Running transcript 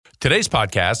Today's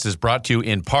podcast is brought to you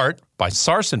in part by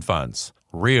Sarson Funds,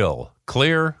 Real,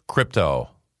 Clear,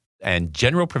 Crypto, and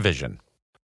General Provision.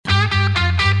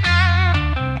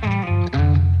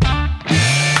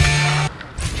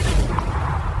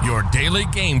 Your daily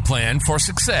game plan for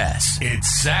success. It's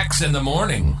Sachs in the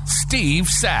Morning. Steve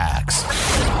Sachs.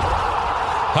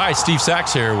 Hi, Steve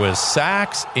Sachs here with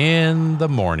Sachs in the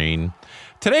Morning.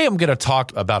 Today, I'm going to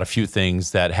talk about a few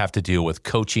things that have to do with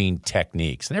coaching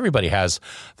techniques. And everybody has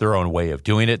their own way of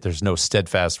doing it. There's no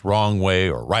steadfast wrong way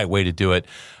or right way to do it.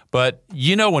 But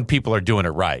you know when people are doing it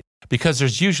right, because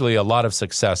there's usually a lot of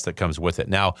success that comes with it.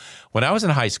 Now, when I was in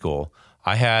high school,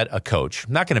 I had a coach.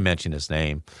 I'm not going to mention his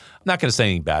name. I'm not going to say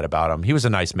anything bad about him. He was a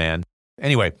nice man.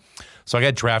 Anyway, so I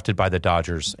got drafted by the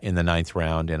Dodgers in the 9th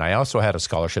round, and I also had a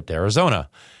scholarship to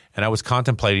Arizona. And I was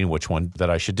contemplating which one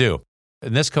that I should do.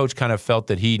 And this coach kind of felt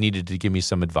that he needed to give me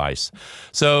some advice.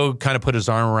 So kind of put his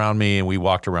arm around me, and we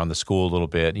walked around the school a little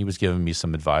bit. And he was giving me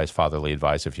some advice, fatherly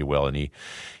advice, if you will. And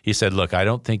he said, look, I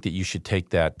don't think that you should take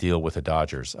that deal with the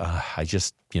Dodgers. I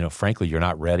just, frankly, you're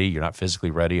not ready. You're not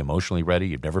physically ready, emotionally ready.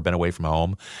 You've never been away from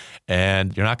home,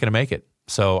 and you're not going to make it.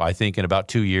 So I think in about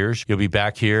 2 years, you'll be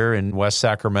back here in West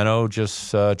Sacramento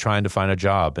just trying to find a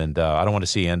job. And I don't want to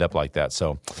see you end up like that.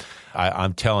 So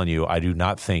I'm telling you, I do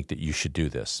not think that you should do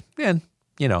this. And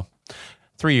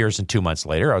 3 years and 2 months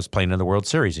later, I was playing in the World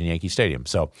Series in Yankee Stadium.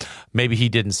 So maybe he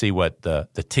didn't see what the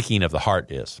ticking of the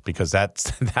heart is, because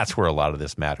that's where a lot of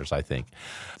this matters, I think.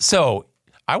 So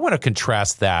I want to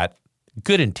contrast that,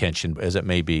 good intention as it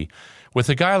may be, with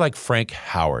a guy like Frank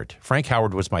Howard. Frank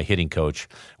Howard was my hitting coach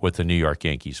with the New York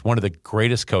Yankees, one of the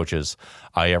greatest coaches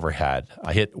I ever had.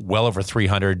 I hit well over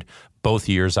 300 both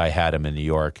years I had him in New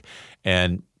York.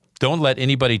 And don't let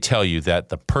anybody tell you that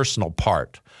the personal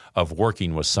part of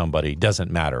working with somebody doesn't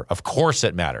matter. Of course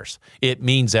it matters. It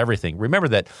means everything. Remember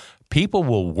that people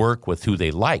will work with who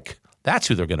they like. That's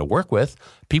who they're going to work with,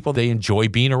 people they enjoy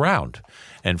being around.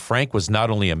 And Frank was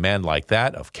not only a man like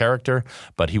that of character,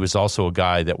 but he was also a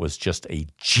guy that was just a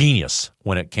genius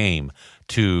when it came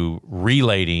to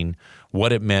relating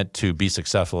what it meant to be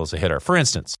successful as a hitter. For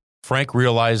instance, Frank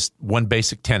realized one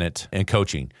basic tenet in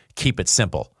coaching: keep it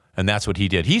simple. And that's what he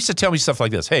did. He used to tell me stuff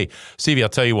like this: hey, Stevie, I'll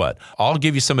tell you what, I'll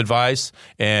give you some advice,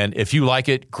 and if you like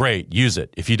it, great, use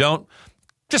it. If you don't,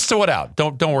 just throw it out.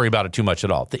 Don't worry about it too much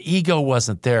at all. The ego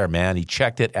wasn't there, man. He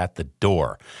checked it at the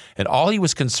door. And all he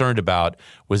was concerned about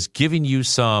was giving you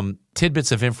some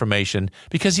tidbits of information,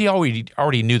 because he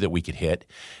already knew that we could hit,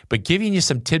 but giving you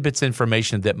some tidbits of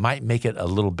information that might make it a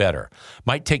little better,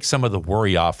 might take some of the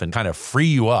worry off and kind of free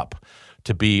you up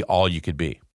to be all you could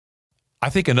be. I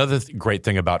think another great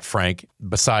thing about Frank,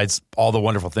 besides all the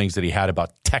wonderful things that he had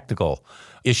about technical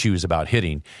issues about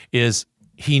hitting, is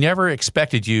he never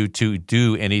expected you to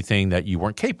do anything that you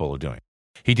weren't capable of doing.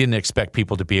 He didn't expect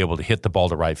people to be able to hit the ball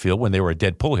to right field when they were a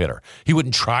dead pull hitter. He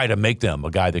wouldn't try to make them a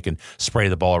guy that can spray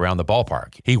the ball around the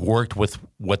ballpark. He worked with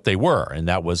what they were, and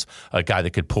that was a guy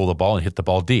that could pull the ball and hit the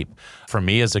ball deep. For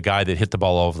me, as a guy that hit the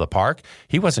ball all over the park,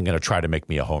 he wasn't going to try to make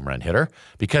me a home run hitter,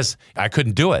 because I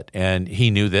couldn't do it, and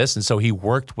he knew this, and so he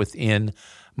worked within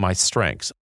my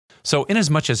strengths. So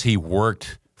inasmuch as he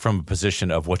worked from a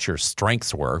position of what your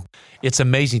strengths were, it's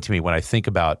amazing to me when I think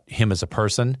about him as a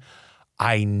person.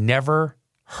 I never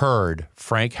heard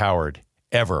Frank Howard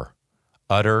ever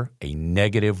utter a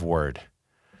negative word.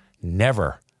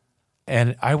 Never.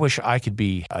 And I wish I could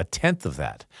be a tenth of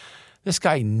that. This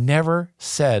guy never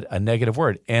said a negative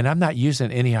word. And I'm not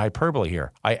using any hyperbole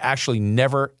here. I actually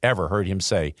never, ever heard him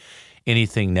say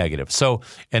anything negative. So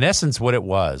in essence, what it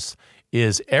was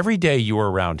is every day you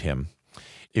were around him,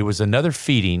 it was another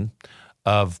feeding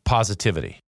of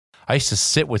positivity. I used to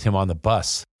sit with him on the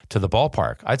bus to the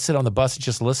ballpark. I'd sit on the bus and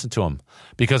just listen to him,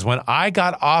 because when I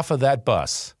got off of that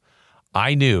bus,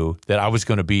 I knew that I was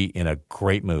going to be in a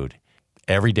great mood.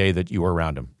 Every day that you were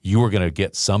around him, you were going to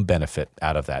get some benefit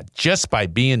out of that just by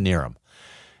being near him.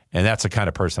 And that's the kind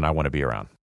of person I want to be around.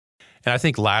 And I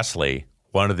think lastly,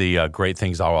 one of the great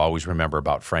things I'll always remember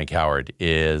about Frank Howard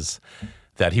is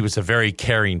that he was a very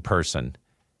caring person.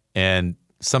 And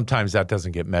sometimes that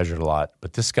doesn't get measured a lot,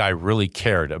 but this guy really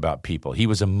cared about people. He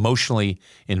was emotionally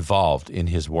involved in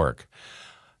his work.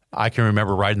 I can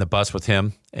remember riding the bus with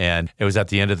him, and it was at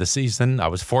the end of the season. I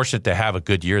was fortunate to have a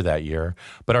good year that year,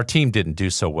 but our team didn't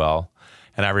do so well.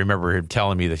 And I remember him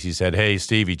telling me that he said, hey,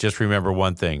 Stevie, just remember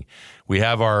one thing. We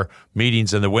have our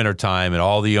meetings in the wintertime, and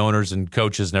all the owners and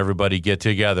coaches and everybody get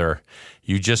together.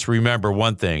 You just remember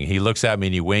one thing. He looks at me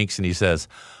and he winks and he says,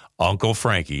 Uncle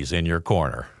Frankie's in your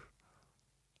corner.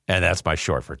 And that's my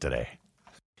short for today.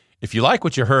 If you like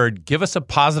what you heard, give us a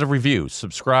positive review,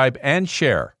 subscribe, and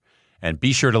share. And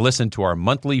be sure to listen to our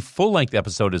monthly full-length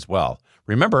episode as well.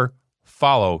 Remember,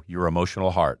 follow your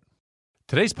emotional heart.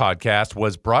 Today's podcast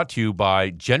was brought to you by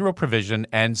General Provision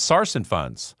and Sarson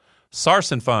Funds.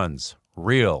 Sarson Funds,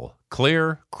 real,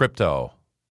 clear crypto.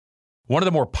 One of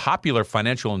the more popular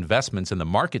financial investments in the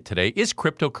market today is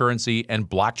cryptocurrency and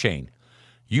blockchain.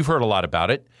 You've heard a lot about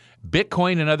it.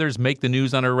 Bitcoin and others make the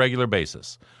news on a regular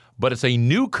basis. But it's a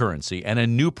new currency and a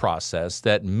new process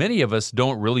that many of us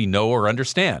don't really know or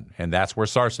understand, and that's where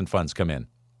Sarson Funds come in.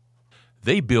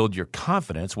 They build your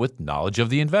confidence with knowledge of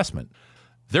the investment.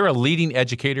 They're a leading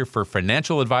educator for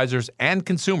financial advisors and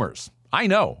consumers. I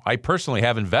know. I personally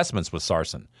have investments with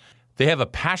Sarson. They have a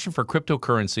passion for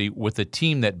cryptocurrency with a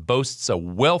team that boasts a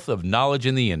wealth of knowledge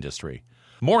in the industry.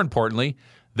 More importantly,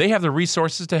 they have the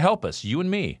resources to help us, you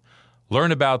and me,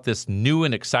 learn about this new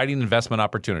and exciting investment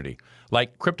opportunity,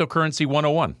 like Cryptocurrency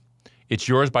 101. It's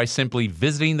yours by simply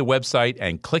visiting the website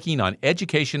and clicking on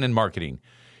Education and Marketing.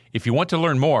 If you want to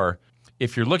learn more,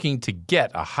 if you're looking to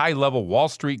get a high-level Wall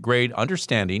Street grade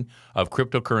understanding of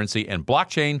cryptocurrency and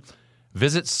blockchain,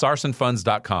 visit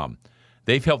sarsonfunds.com.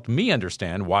 They've helped me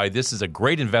understand why this is a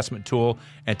great investment tool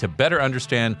and to better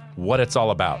understand what it's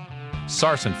all about.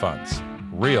 Sarson Funds,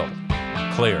 real,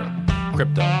 clear,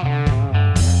 crypto.